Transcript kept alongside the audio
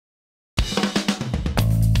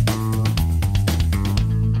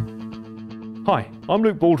Hi, I'm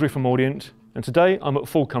Luke Baldry from Audient, and today I'm at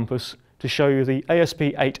Full Compass to show you the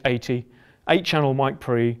ASP880 8-channel mic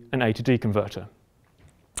pre and A to D converter.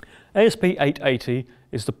 ASP880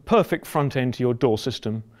 is the perfect front end to your DAW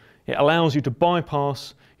system. It allows you to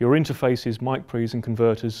bypass your interfaces, mic pre's and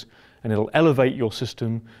converters, and it'll elevate your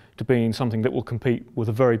system to being something that will compete with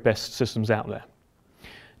the very best systems out there.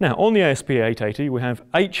 Now, on the ASP880 we have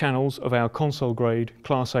 8 channels of our console grade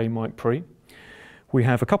Class A mic pre. We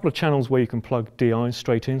have a couple of channels where you can plug DIs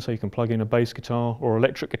straight in, so you can plug in a bass guitar or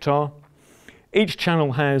electric guitar. Each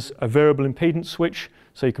channel has a variable impedance switch,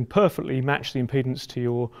 so you can perfectly match the impedance to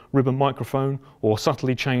your ribbon microphone or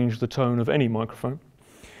subtly change the tone of any microphone.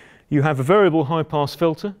 You have a variable high pass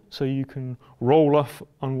filter, so you can roll off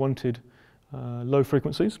unwanted low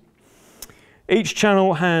frequencies. Each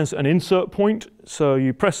channel has an insert point, so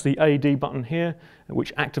you press the AD button here,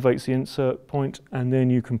 which activates the insert point, and then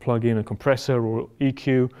you can plug in a compressor or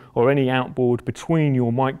EQ or any outboard between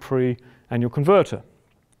your mic pre and your converter.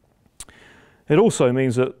 It also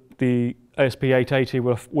means that the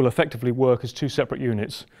ASP880 will effectively work as 2 separate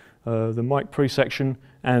units, the mic pre section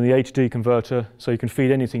and the A to D converter, so you can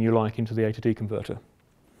feed anything you like into the A to D converter.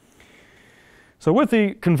 So with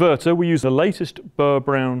the converter, we use the latest Burr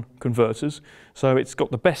Brown converters, so it's got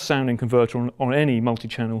the best sounding converter on any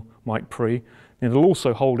multi-channel mic pre, and it'll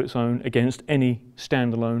also hold its own against any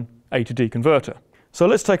standalone A to D converter. So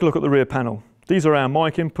let's take a look at the rear panel. These are our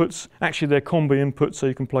mic inputs. Actually, they're combi inputs, so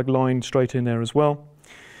you can plug line straight in there as well.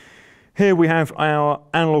 Here we have our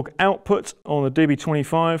analog output on the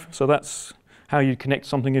DB25, so that's how you'd connect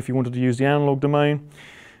something if you wanted to use the analog domain.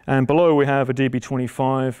 And below we have a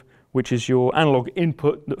DB25, which is your analog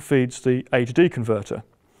input that feeds the A to D converter.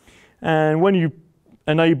 And when you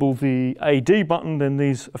enable the AD button, then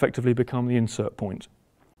these effectively become the insert point.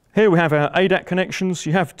 Here we have our ADAT connections.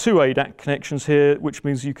 You have 2 ADAT connections here, which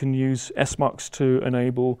means you can use SMUX to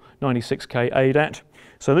enable 96K ADAT.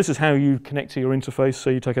 So this is how you connect to your interface. So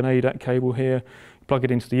you take an ADAT cable here, plug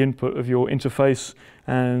it into the input of your interface,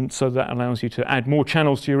 and so that allows you to add more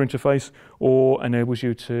channels to your interface or enables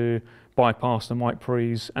you to bypass the mic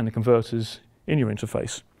pre's and the converters in your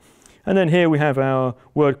interface. And then here we have our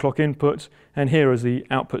word clock input, and here is the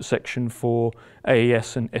output section for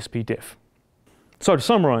AES and PDIF. So to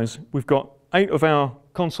summarize, we've got 8 of our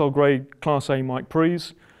console grade Class A mic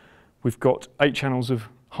pre's, we've got 8 channels of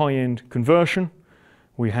high-end conversion,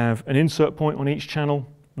 we have an insert point on each channel,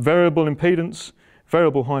 variable impedance,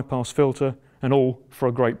 variable high pass filter, and all for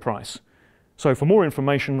a great price. So for more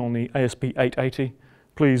information on the ASP880,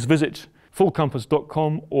 please visit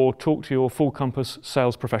fullcompass.com or talk to your Full Compass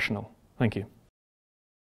sales professional. Thank you.